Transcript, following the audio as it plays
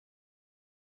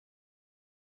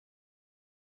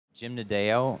Jim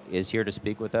Naddeo is here to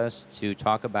speak with us to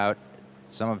talk about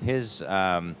some of his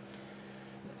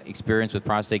experience with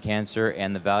prostate cancer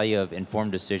and the value of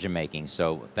informed decision making.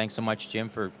 So thanks so much, Jim,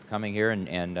 for coming here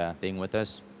and being with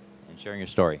us and sharing your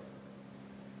story.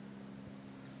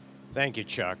 Thank you,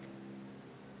 Chuck.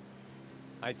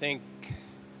 I think,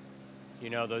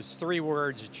 those three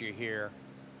words that you hear,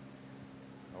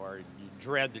 or you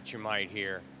dread that you might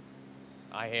hear,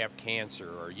 I have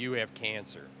cancer, or you have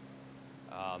cancer.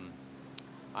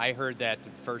 I heard that the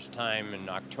first time in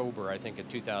October, I think, of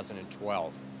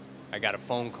 2012. I got a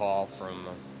phone call from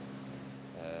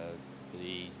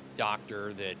the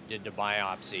doctor that did the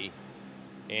biopsy,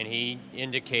 and he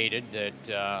indicated that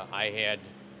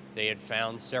they had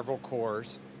found several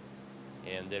cores,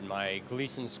 and that my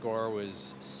Gleason score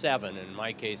was 7. In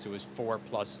my case, it was 4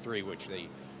 plus 3, which they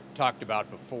talked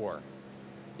about before.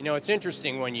 It's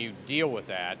interesting when you deal with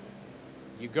that.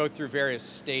 You go through various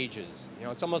stages.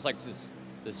 It's almost like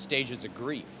the stages of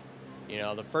grief.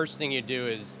 The first thing you do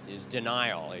is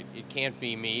denial. It can't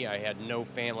be me. I had no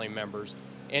family members,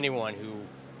 anyone who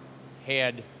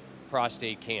had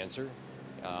prostate cancer.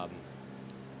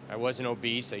 I wasn't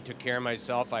obese. I took care of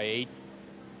myself. I ate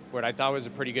what I thought was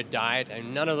a pretty good diet,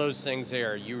 and none of those things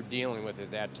there you were dealing with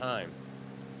at that time.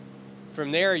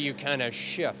 From there, you kind of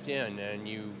shift in, and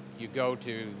you go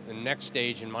to the next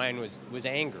stage, and mine was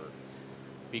anger.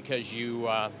 Because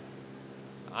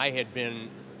I had been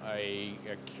a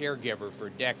caregiver for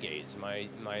decades. My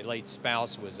late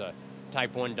spouse was a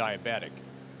type 1 diabetic,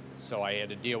 so I had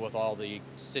to deal with all the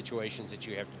situations that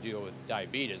you have to deal with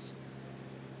diabetes.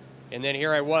 And then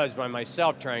here I was by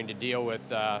myself trying to deal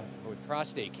with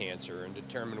prostate cancer and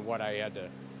determine what I had to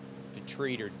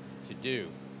treat or to do.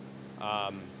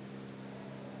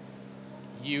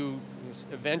 You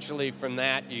eventually from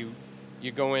that you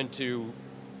go into,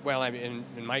 well, in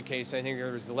my case, I think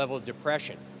there was the level of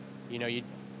depression.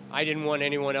 I didn't want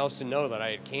anyone else to know that I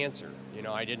had cancer.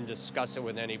 I didn't discuss it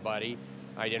with anybody.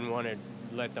 I didn't want to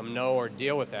let them know or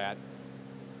deal with that.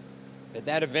 But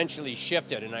that eventually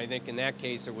shifted, and I think in that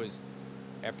case it was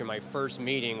after my first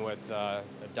meeting with a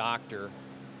doctor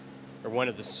or one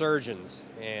of the surgeons,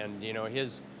 and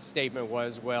his statement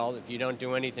was, well, if you don't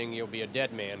do anything, you'll be a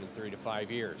dead man in 3 to 5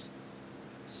 years.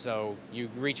 So you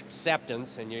reach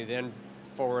acceptance, and you then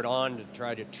forward on to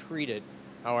try to treat it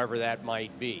however that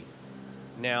might be.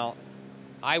 Now,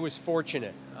 I was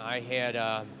fortunate. I had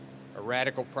a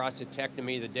radical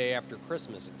prostatectomy the day after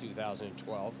Christmas in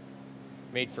 2012,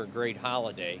 made for a great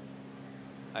holiday.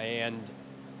 And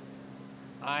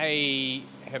I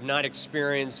have not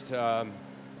experienced an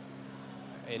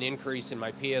increase in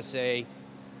my PSA.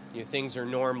 Things are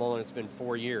normal, and it's been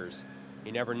 4 years.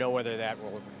 You never know whether that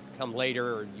will come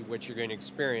later or what you're going to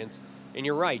experience. And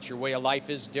you're right, your way of life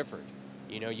is different.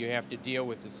 You have to deal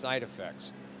with the side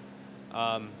effects.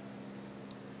 I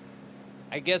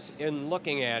guess in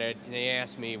looking at it, they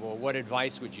asked me, well, what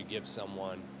advice would you give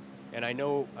someone? And I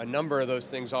know a number of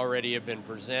those things already have been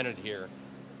presented here,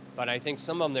 but I think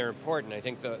some of them are important. I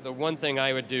think the one thing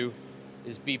I would do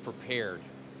is be prepared.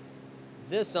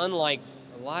 This, unlike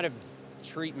a lot of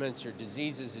treatments or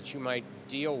diseases that you might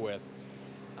deal with,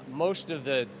 most of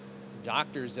the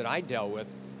doctors that I dealt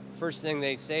with, first thing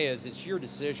they say is, it's your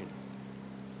decision.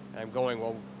 And I'm going,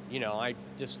 well,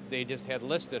 they just had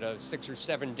listed 6 or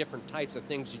 7 different types of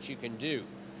things that you can do.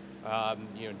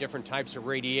 Different types of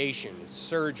radiation,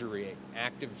 surgery,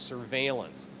 active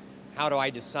surveillance. How do I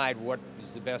decide what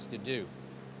is the best to do?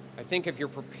 I think if you're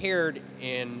prepared,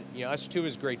 and Us Too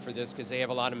is great for this because they have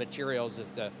a lot of materials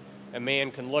that a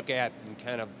man can look at and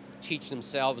kind of teach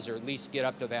themselves, or at least get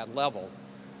up to that level.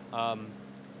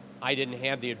 I didn't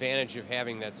have the advantage of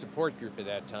having that support group at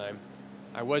that time.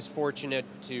 I was fortunate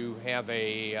to have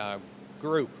a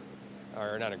group,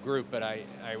 or not a group, but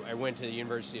I went to the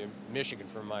University of Michigan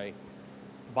for my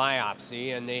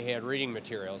biopsy, and they had reading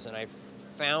materials. And I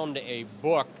found a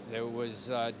book that was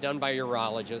done by a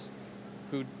urologist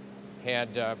who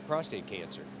had prostate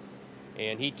cancer.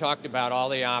 And he talked about all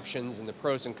the options and the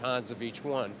pros and cons of each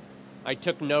one. I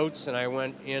took notes, and I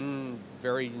went in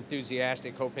very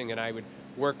enthusiastic, hoping that I would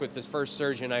work with this first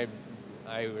surgeon I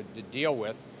would deal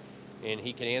with, and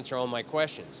he could answer all my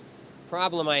questions.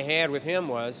 Problem I had with him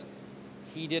was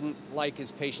he didn't like his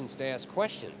patients to ask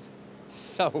questions.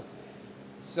 So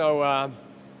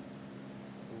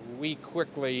we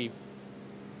quickly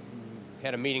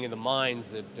had a meeting of the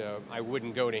minds that I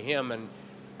wouldn't go to him. And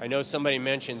I know somebody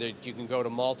mentioned that you can go to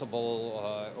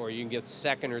multiple or you can get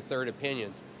second or third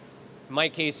opinions. In my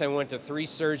case, I went to 3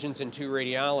 surgeons and 2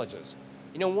 radiologists.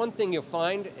 One thing you'll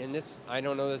find, and this, I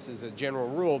don't know this is a general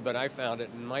rule, but I found it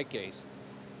in my case,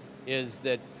 is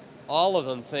that all of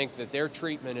them think that their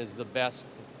treatment is the best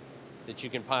that you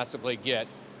can possibly get,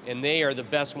 and they are the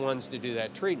best ones to do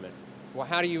that treatment. Well,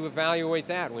 how do you evaluate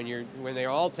that when they're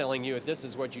all telling you that this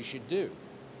is what you should do?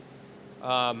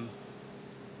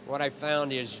 What I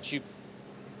found is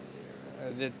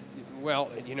that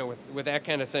with that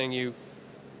kind of thing, you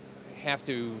have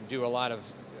to do a lot of,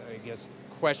 I guess,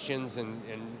 questions and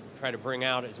try to bring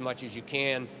out as much as you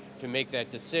can to make that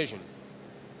decision.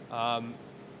 The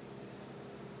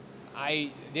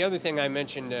other thing I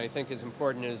mentioned I think is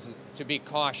important is to be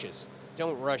cautious.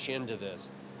 Don't rush into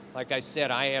this. Like I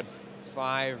said, I had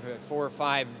 4 or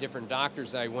 5 different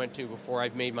doctors I went to before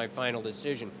I've made my final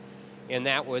decision. And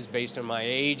that was based on my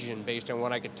age and based on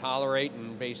what I could tolerate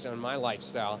and based on my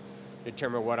lifestyle,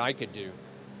 determine what I could do.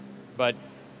 But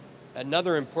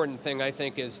another important thing I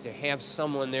think is to have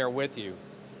someone there with you.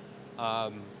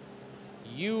 No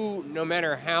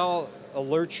matter how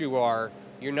alert you are,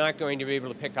 you're not going to be able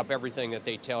to pick up everything that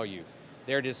they tell you.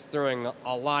 They're just throwing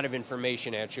a lot of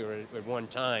information at you at one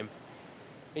time.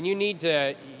 And you need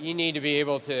to be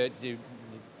able to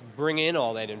bring in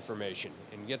all that information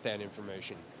and get that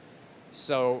information.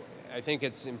 So I think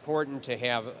it's important to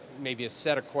have maybe a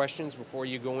set of questions before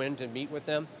you go in to meet with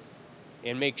them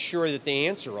and make sure that they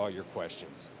answer all your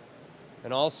questions.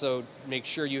 And also make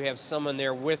sure you have someone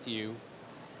there with you,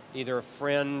 either a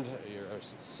friend or a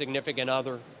significant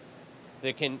other,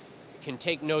 that can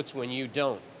take notes when you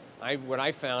don't. What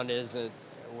I found is that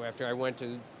after I went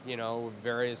to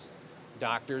various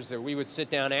doctors, that we would sit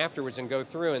down afterwards and go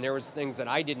through, and there was things that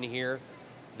I didn't hear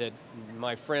that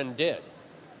my friend did.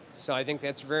 So I think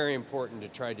that's very important to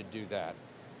try to do that.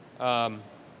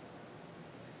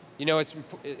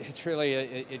 It's really,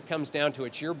 it comes down to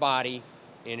it's your body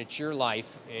and it's your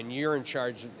life, and you're in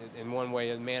charge in one way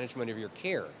of the management of your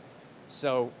care.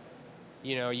 So,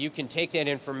 you can take that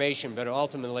information, but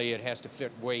ultimately it has to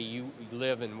fit the way you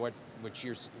live and what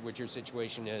your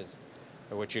situation is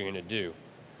or what you're going to do.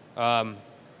 The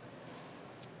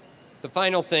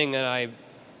final thing that I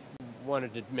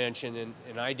wanted to mention,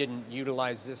 and I didn't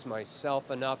utilize this myself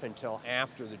enough until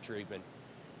after the treatment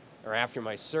or after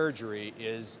my surgery,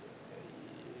 is,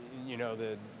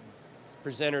 the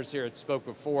presenters here that spoke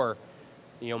before,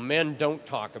 men don't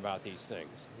talk about these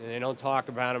things. And they don't talk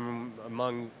about them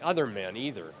among other men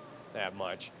either that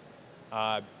much.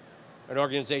 An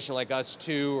organization like us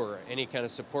too, or any kind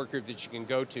of support group that you can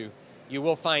go to, you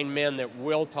will find men that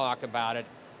will talk about it,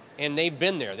 and they've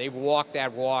been there. They've walked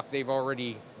that walk. They've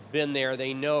already been there.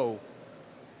 They know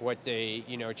what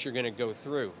what you're going to go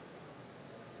through.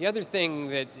 The other thing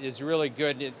that is really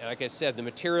good, like I said, the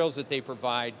materials that they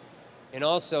provide, and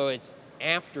also it's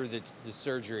after the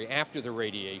surgery, after the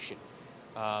radiation.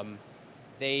 One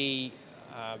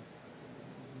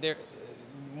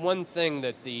thing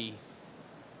that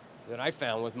I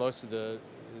found with most of the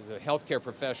healthcare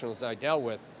professionals I dealt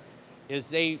with is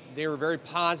they were very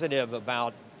positive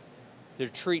about their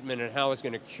treatment and how it's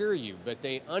going to cure you, but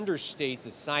they understate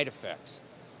the side effects.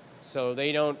 So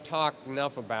they don't talk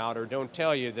enough about, or don't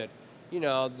tell you that,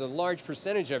 the large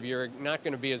percentage of you are not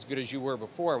going to be as good as you were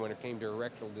before when it came to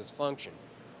erectile dysfunction.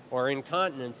 Or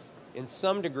incontinence, in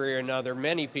some degree or another,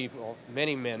 many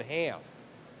men have.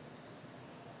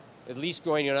 At least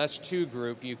going to an us2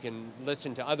 group, you can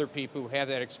listen to other people who have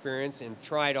that experience and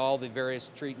tried all the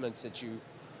various treatments that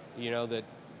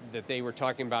that they were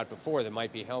talking about before that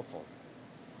might be helpful.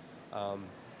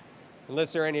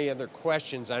 Unless there are any other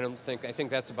questions, I think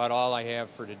that's about all I have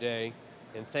for today.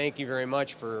 And thank you very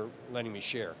much for letting me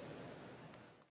share.